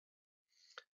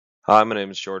Hi, my name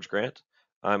is George Grant.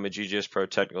 I'm a GGS Pro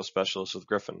Technical Specialist with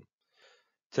Griffin.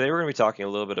 Today we're going to be talking a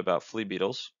little bit about flea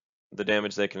beetles, the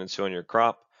damage they can ensue on your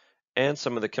crop, and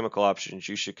some of the chemical options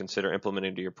you should consider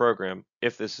implementing to your program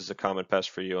if this is a common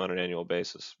pest for you on an annual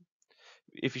basis.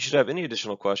 If you should have any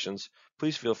additional questions,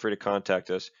 please feel free to contact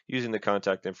us using the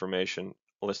contact information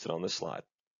listed on this slide.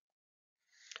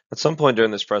 At some point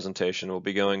during this presentation, we'll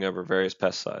be going over various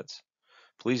pesticides.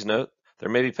 Please note, there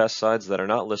may be pesticides that are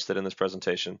not listed in this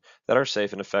presentation that are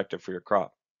safe and effective for your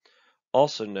crop.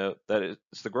 Also note that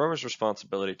it's the grower's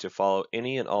responsibility to follow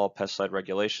any and all pesticide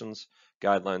regulations,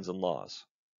 guidelines, and laws.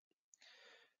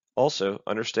 Also,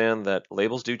 understand that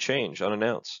labels do change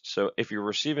unannounced, so if you're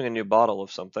receiving a new bottle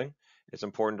of something, it's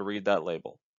important to read that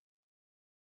label.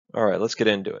 All right, let's get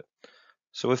into it.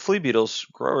 So with flea beetles,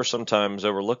 growers sometimes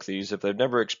overlook these if they've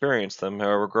never experienced them.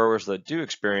 However, growers that do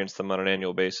experience them on an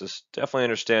annual basis definitely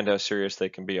understand how serious they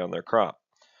can be on their crop.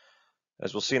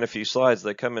 As we'll see in a few slides,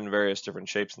 they come in various different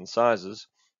shapes and sizes,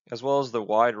 as well as the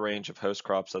wide range of host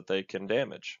crops that they can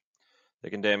damage. They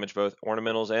can damage both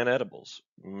ornamentals and edibles.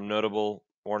 Notable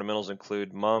ornamentals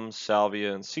include mums,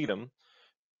 salvia, and sedum,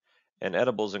 and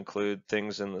edibles include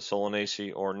things in the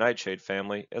solanaceae or nightshade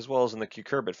family, as well as in the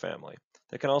cucurbit family.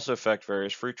 They can also affect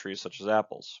various fruit trees such as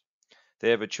apples.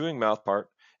 They have a chewing mouthpart,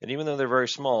 and even though they're very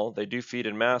small, they do feed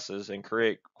in masses and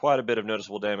create quite a bit of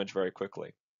noticeable damage very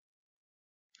quickly.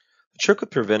 The trick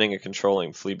with preventing and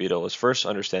controlling flea beetle is first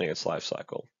understanding its life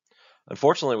cycle.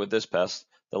 Unfortunately, with this pest,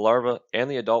 the larva and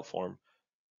the adult form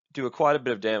do quite a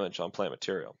bit of damage on plant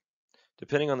material.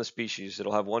 Depending on the species,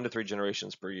 it'll have 1 to 3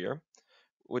 generations per year,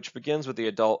 which begins with the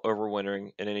adult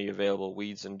overwintering in any available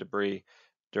weeds and debris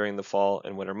during the fall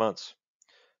and winter months.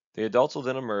 The adults will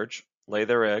then emerge, lay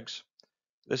their eggs.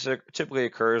 This typically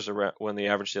occurs when the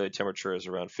average daily temperature is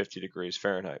around 50 degrees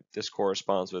Fahrenheit. This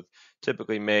corresponds with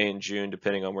typically May and June,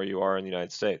 depending on where you are in the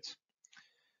United States.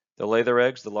 They'll lay their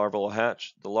eggs, the larva will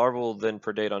hatch. The larva will then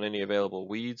predate on any available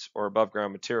weeds or above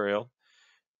ground material.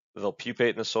 They'll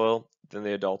pupate in the soil, then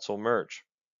the adults will emerge.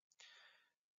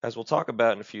 As we'll talk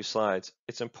about in a few slides,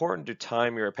 it's important to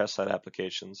time your pesticide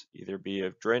applications, either be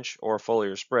a drench or a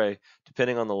foliar spray,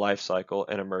 depending on the life cycle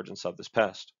and emergence of this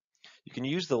pest. You can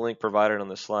use the link provided on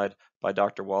this slide by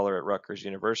Dr. Waller at Rutgers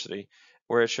University,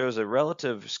 where it shows a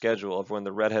relative schedule of when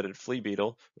the red-headed flea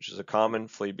beetle, which is a common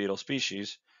flea beetle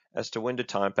species, as to when to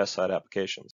time pesticide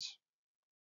applications.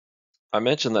 I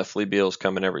mentioned that flea beetles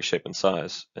come in every shape and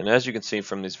size, and as you can see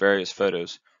from these various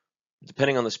photos,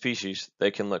 depending on the species, they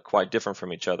can look quite different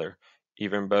from each other,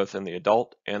 even both in the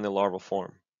adult and the larval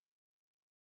form.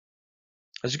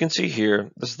 As you can see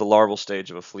here, this is the larval stage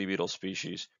of a flea beetle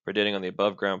species, predating on the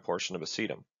above ground portion of a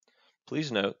sedum.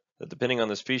 Please note that depending on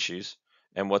the species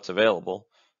and what's available,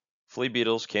 flea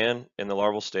beetles can, in the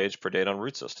larval stage, predate on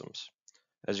root systems.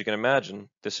 As you can imagine,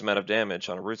 this amount of damage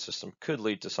on a root system could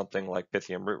lead to something like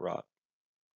Pythium root rot.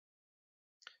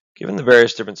 Given the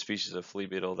various different species of flea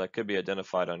beetle that could be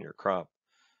identified on your crop,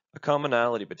 a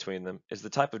commonality between them is the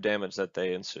type of damage that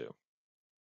they ensue.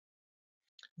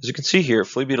 As you can see here,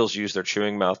 flea beetles use their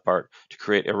chewing mouthpart to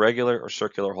create irregular or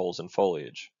circular holes in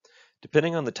foliage.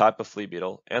 Depending on the type of flea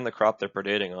beetle and the crop they're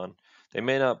predating on, they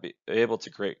may not be able to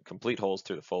create complete holes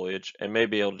through the foliage and may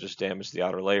be able to just damage the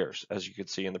outer layers, as you could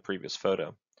see in the previous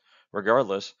photo.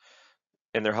 Regardless,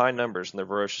 in their high numbers and their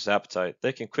voracious appetite,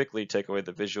 they can quickly take away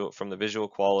the visual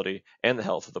quality and the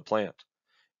health of the plant.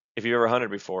 If you've ever hunted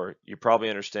before, you probably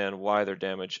understand why their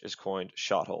damage is coined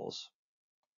shot holes.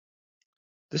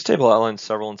 This table outlines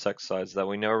several insecticides that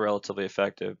we know are relatively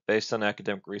effective based on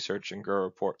academic research and grower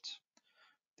reports.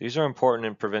 These are important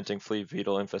in preventing flea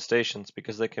beetle infestations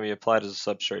because they can be applied as a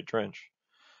substrate drench.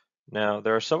 Now,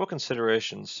 there are several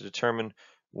considerations to determine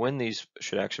when these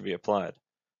should actually be applied.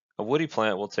 A woody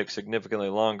plant will take significantly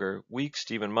longer, weeks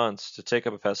to even months, to take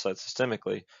up a pesticide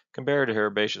systemically compared to a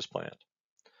herbaceous plant.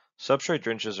 Substrate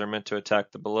drenches are meant to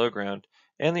attack the below ground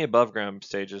and the above ground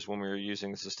stages when we are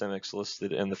using the systemics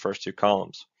listed in the first two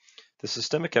columns. The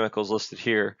systemic chemicals listed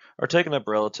here are taken up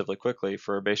relatively quickly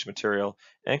for herbaceous material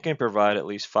and can provide at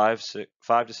least 5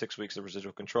 to 6 weeks of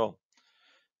residual control.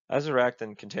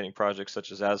 Azoractin-containing projects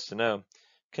such as Azteno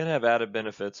can have added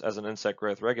benefits as an insect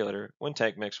growth regulator when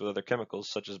tank mixed with other chemicals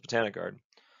such as Botanigard.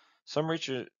 Some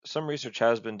research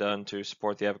has been done to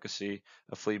support the efficacy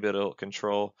of flea beetle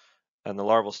control in the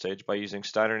larval stage by using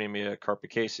Steinernemia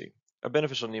carpicacea, a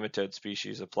beneficial nematode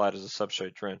species applied as a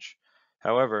substrate drench.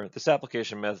 However, this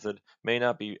application method may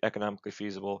not be economically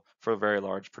feasible for very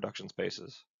large production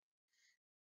spaces.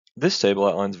 This table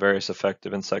outlines various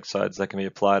effective insecticides that can be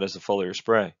applied as a foliar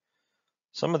spray.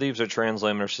 Some of these are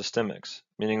translaminar systemics,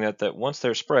 meaning that once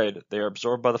they're sprayed, they are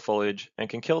absorbed by the foliage and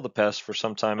can kill the pest for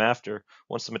some time after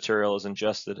once the material is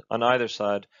ingested on either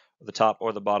side of the top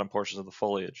or the bottom portions of the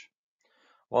foliage,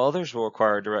 while others will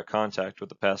require direct contact with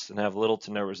the pest and have little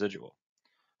to no residual.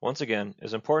 Once again, it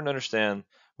is important to understand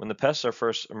when the pests are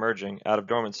first emerging out of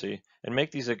dormancy and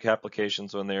make these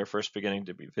applications when they are first beginning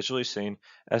to be visually seen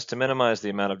as to minimize the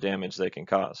amount of damage they can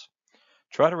cause.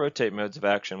 Try to rotate modes of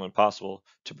action when possible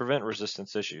to prevent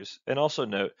resistance issues, and also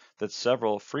note that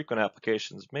several frequent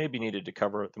applications may be needed to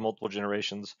cover the multiple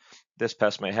generations this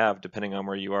pest may have depending on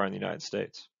where you are in the United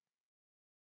States.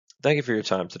 Thank you for your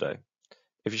time today.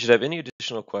 If you should have any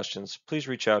additional questions, please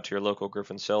reach out to your local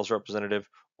Griffin sales representative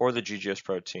or the GGS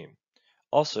Pro team.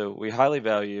 Also, we highly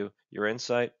value your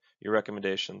insight, your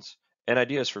recommendations, and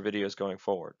ideas for videos going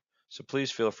forward, so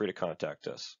please feel free to contact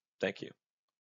us. Thank you.